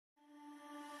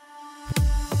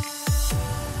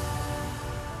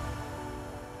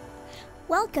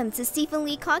Welcome to Stephen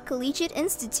Leacock Collegiate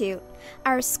Institute.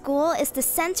 Our school is the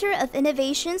center of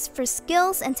innovations for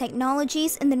skills and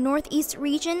technologies in the Northeast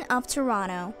region of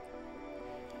Toronto.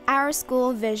 Our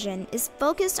school vision is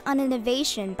focused on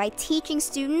innovation by teaching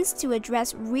students to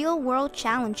address real-world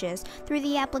challenges through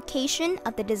the application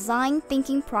of the design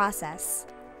thinking process.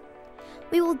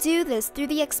 We will do this through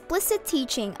the explicit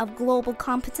teaching of global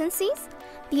competencies,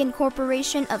 the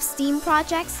incorporation of STEAM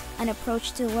projects, an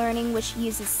approach to learning which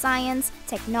uses science,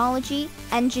 technology,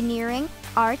 engineering,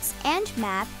 arts, and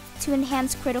math to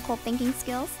enhance critical thinking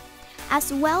skills,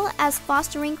 as well as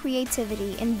fostering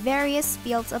creativity in various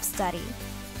fields of study.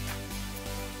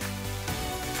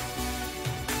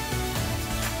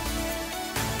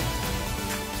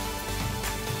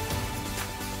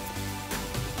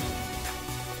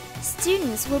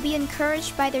 Students will be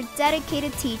encouraged by their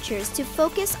dedicated teachers to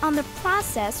focus on the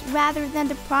process rather than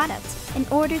the product in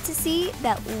order to see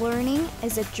that learning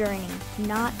is a journey,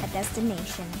 not a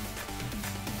destination.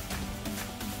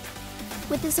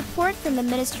 With the support from the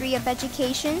Ministry of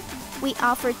Education, we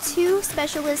offer 2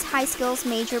 specialist high skills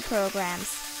major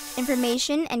programs,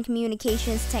 Information and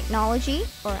Communications Technology,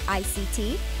 or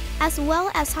ICT, as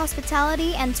well as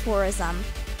Hospitality and Tourism.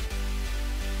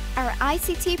 Our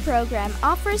ICT program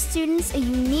offers students a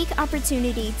unique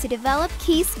opportunity to develop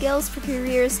key skills for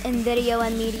careers in video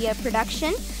and media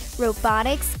production,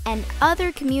 robotics, and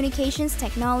other communications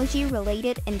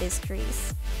technology-related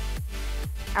industries.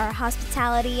 Our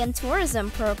Hospitality and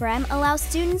Tourism program allows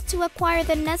students to acquire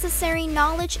the necessary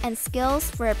knowledge and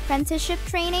skills for apprenticeship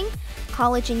training,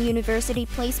 college and university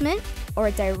placement,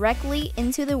 or directly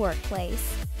into the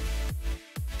workplace.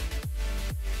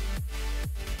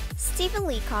 Stephen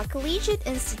Leacock Collegiate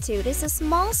Institute is a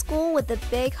small school with a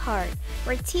big heart,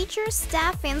 where teachers,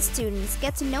 staff, and students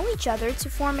get to know each other to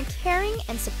form a caring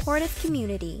and supportive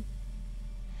community.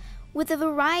 With a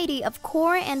variety of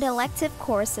core and elective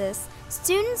courses,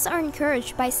 students are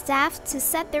encouraged by staff to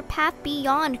set their path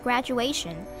beyond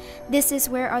graduation. This is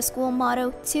where our school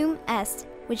motto, Tum Est,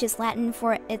 which is Latin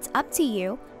for "It's up to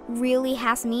you," really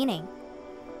has meaning.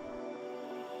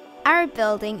 Our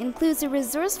building includes a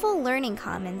resourceful learning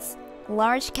commons,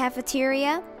 large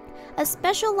cafeteria, a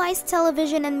specialized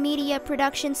television and media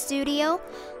production studio,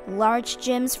 large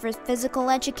gyms for physical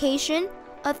education,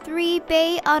 a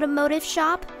 3-bay automotive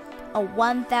shop, a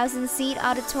 1,000-seat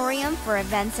auditorium for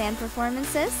events and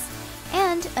performances,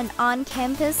 and an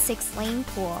on-campus 6-lane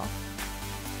pool.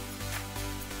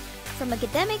 From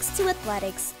academics to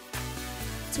athletics,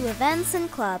 to events and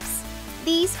clubs,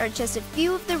 these are just a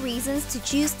few of the reasons to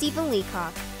choose Stephen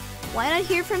Leacock. Why not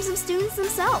hear from some students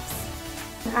themselves?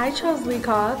 I chose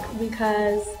Leacock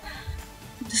because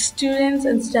the students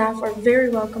and staff are very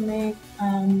welcoming.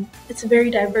 It's a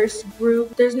very diverse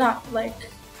group. There's not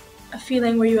like a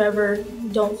feeling where you ever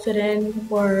don't fit in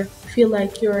or feel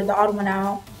like you're the odd one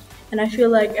out. And I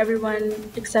feel like everyone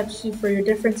accepts you for your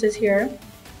differences here.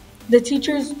 The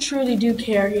teachers truly do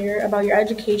care here about your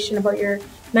education, about your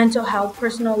mental health,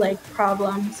 personal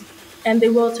problems, and they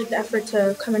will take the effort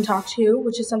to come and talk to you,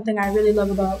 which is something I really love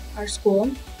about our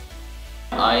school.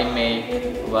 I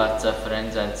make lots of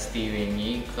friends at Stephen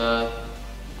Leacock.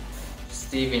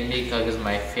 Stephen Leacock is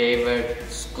my favorite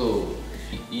school.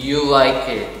 You like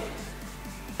it.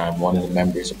 I'm one of the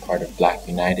members, a part of Black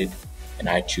United, and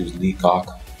I choose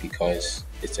Leacock because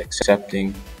it's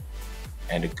accepting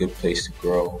and a good place to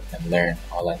grow and learn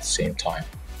all at the same time.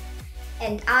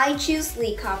 And I choose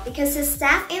Leacock because his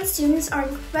staff and students are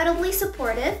incredibly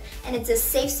supportive, and it's a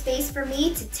safe space for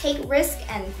me to take risks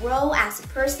and grow as a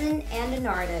person and an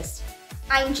artist.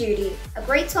 I'm Judy, a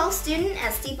grade 12 student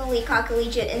at Stephen Leacock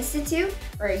Collegiate Institute,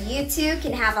 where you too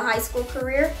can have a high school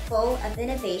career full of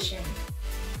innovation.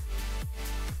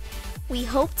 We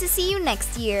hope to see you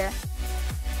next year.